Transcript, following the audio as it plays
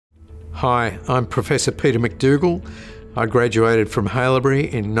Hi, I'm Professor Peter McDougall. I graduated from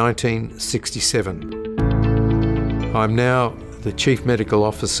Haileybury in 1967. I'm now the Chief Medical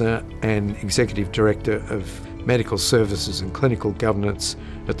Officer and Executive Director of Medical Services and Clinical Governance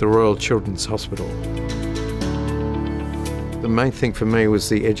at the Royal Children's Hospital. The main thing for me was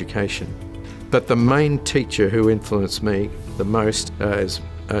the education. But the main teacher who influenced me the most is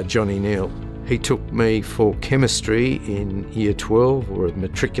Johnny Neal. He took me for chemistry in Year 12, or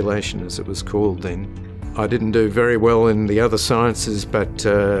matriculation as it was called then. I didn't do very well in the other sciences, but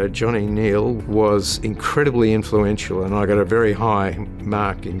Johnny Neal was incredibly influential, and I got a very high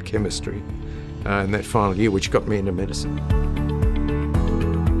mark in chemistry in that final year, which got me into medicine.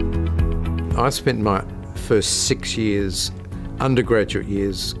 I spent my first 6 years, undergraduate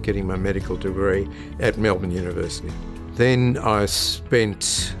years, getting my medical degree at Melbourne University. Then I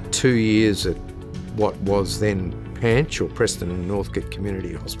spent 2 years at what was then Panch, or Preston and Northcote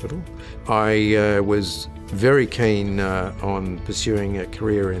Community Hospital. I was very keen on pursuing a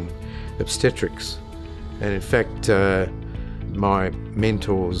career in obstetrics, and in fact my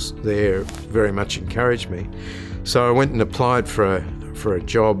mentors there very much encouraged me. So I went and applied for a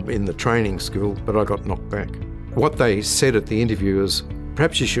job in the training school, but I got knocked back. What they said at the interview is,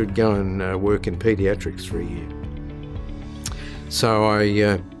 perhaps you should go and work in paediatrics for a year. So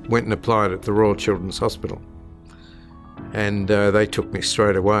I went and applied at the Royal Children's Hospital, and they took me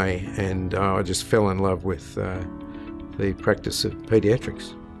straight away, and I just fell in love with the practice of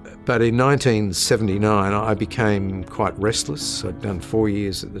paediatrics. But in 1979 I became quite restless. I'd done 4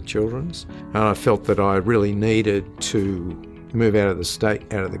 years at the Children's, and I felt that I really needed to move out of the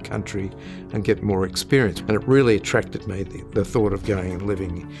state, out of the country, and get more experience. And it really attracted me, the thought of going and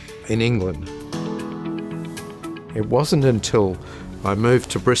living in England. It wasn't until I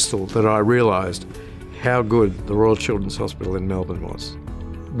moved to Bristol that I realised how good the Royal Children's Hospital in Melbourne was.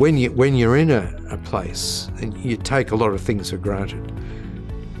 When you're in a place, and you take a lot of things for granted,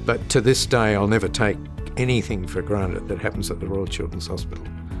 but to this day I'll never take anything for granted that happens at the Royal Children's Hospital.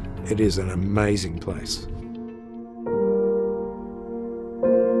 It is an amazing place.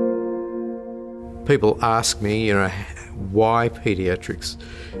 People ask me, why paediatrics?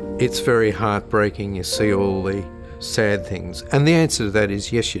 It's very heartbreaking. You see all the sad things. And the answer to that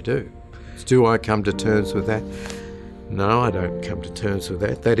is yes, you do. Do I come to terms with that? No, I don't come to terms with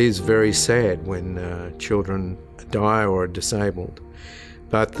that. That is very sad when children die or are disabled.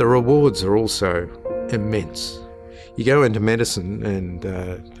 But the rewards are also immense. You go into medicine and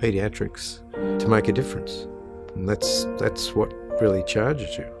paediatrics to make a difference. And that's what really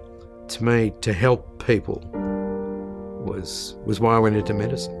charges you. To me, to help people was why I went into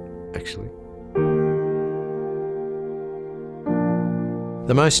medicine, actually.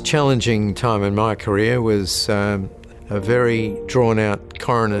 The most challenging time in my career was a very drawn-out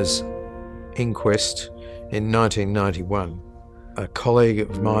coroner's inquest in 1991. A colleague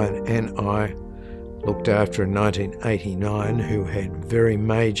of mine and I looked after in 1989 who had very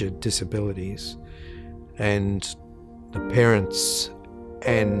major disabilities, and the parents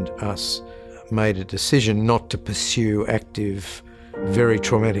and us made a decision not to pursue active, very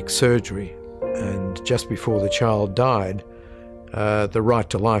traumatic surgery. And just before the child died, the Right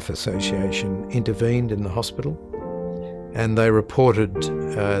to Life Association intervened in the hospital, and they reported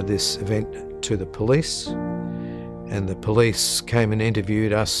this event to the police, and the police came and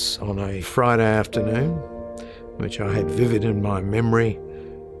interviewed us on a Friday afternoon, which I had vivid in my memory,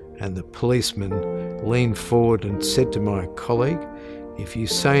 and the policeman leaned forward and said to my colleague, "If you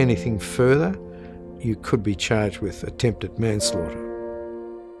say anything further, you could be charged with attempted manslaughter."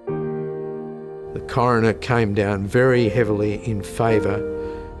 The coroner came down very heavily in favour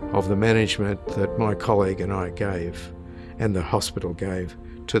of the management that my colleague and I gave, and the hospital gave,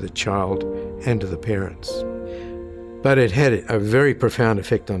 to the child and to the parents. But it had a very profound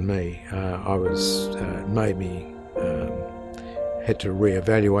effect on me. It made me had to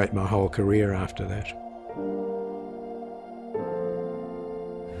reevaluate my whole career after that.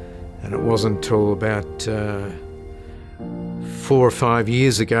 And it wasn't until about 4 or 5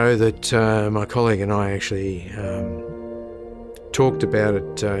 years ago that my colleague and I actually talked about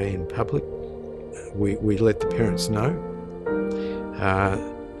it in public. We let the parents know.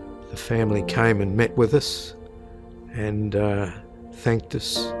 The family came and met with us and thanked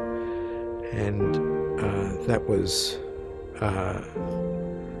us, and that was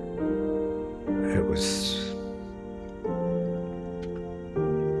it was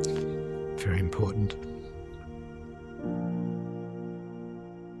very important.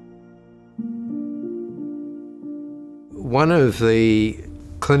 One of the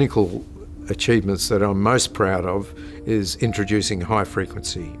clinical achievements that I'm most proud of is introducing high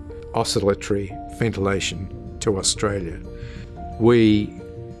frequency oscillatory ventilation to Australia. We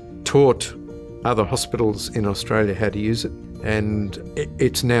taught other hospitals in Australia how to use it, and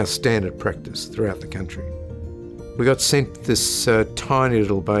it's now standard practice throughout the country. We got sent this tiny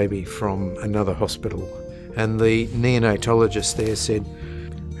little baby from another hospital, and the neonatologist there said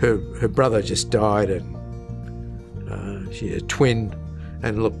her brother just died, and she had a twin,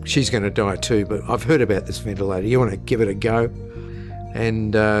 and look, she's going to die too, but I've heard about this ventilator. You want to give it a go?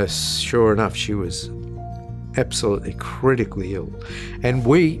 And sure enough, she was absolutely critically ill. And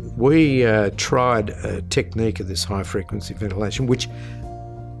we tried a technique of this high frequency ventilation, which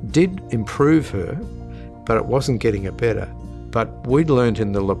did improve her, but it wasn't getting her better. But we'd learned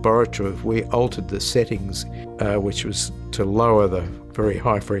in the laboratory, we altered the settings, which was to lower the very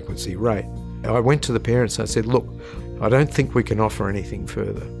high frequency rate. I went to the parents and I said, look, I don't think we can offer anything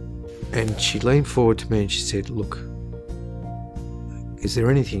further. And she leaned forward to me and she said, look, is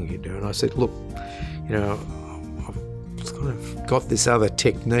there anything you can do? And I said, look, you know, I've kind of got this other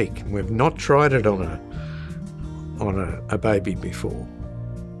technique. We've not tried it on a baby before.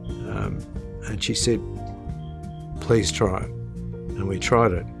 And she said, please try it. And we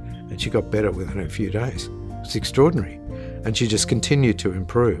tried it, and she got better within a few days. It's extraordinary. And she just continued to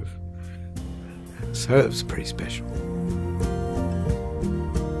improve. So it was pretty special.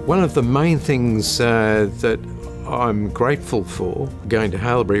 One of the main things that I'm grateful for going to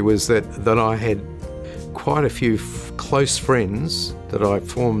Haileybury was that I had quite a few close friends that I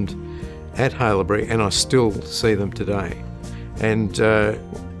formed at Haileybury, and I still see them today. And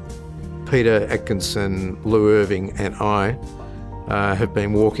Peter Atkinson, Lou Irving and I have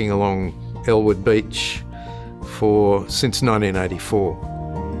been walking along Elwood Beach since 1984.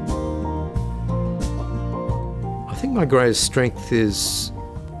 I think my greatest strength is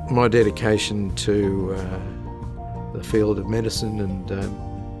my dedication to the field of medicine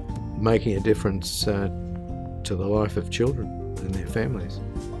and making a difference to the life of children and their families.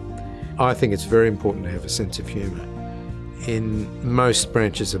 I think it's very important to have a sense of humour. In most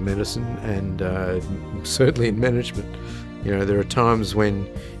branches of medicine, and certainly in management, you know, there are times when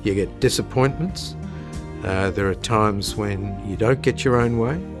you get disappointments, there are times when you don't get your own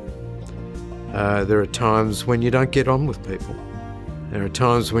way, there are times when you don't get on with people, there are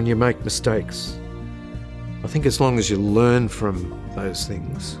times when you make mistakes. I think as long as you learn from those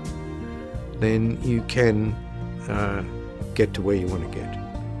things, then you can get to where you want to get.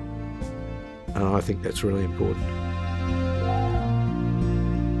 And I think that's really important.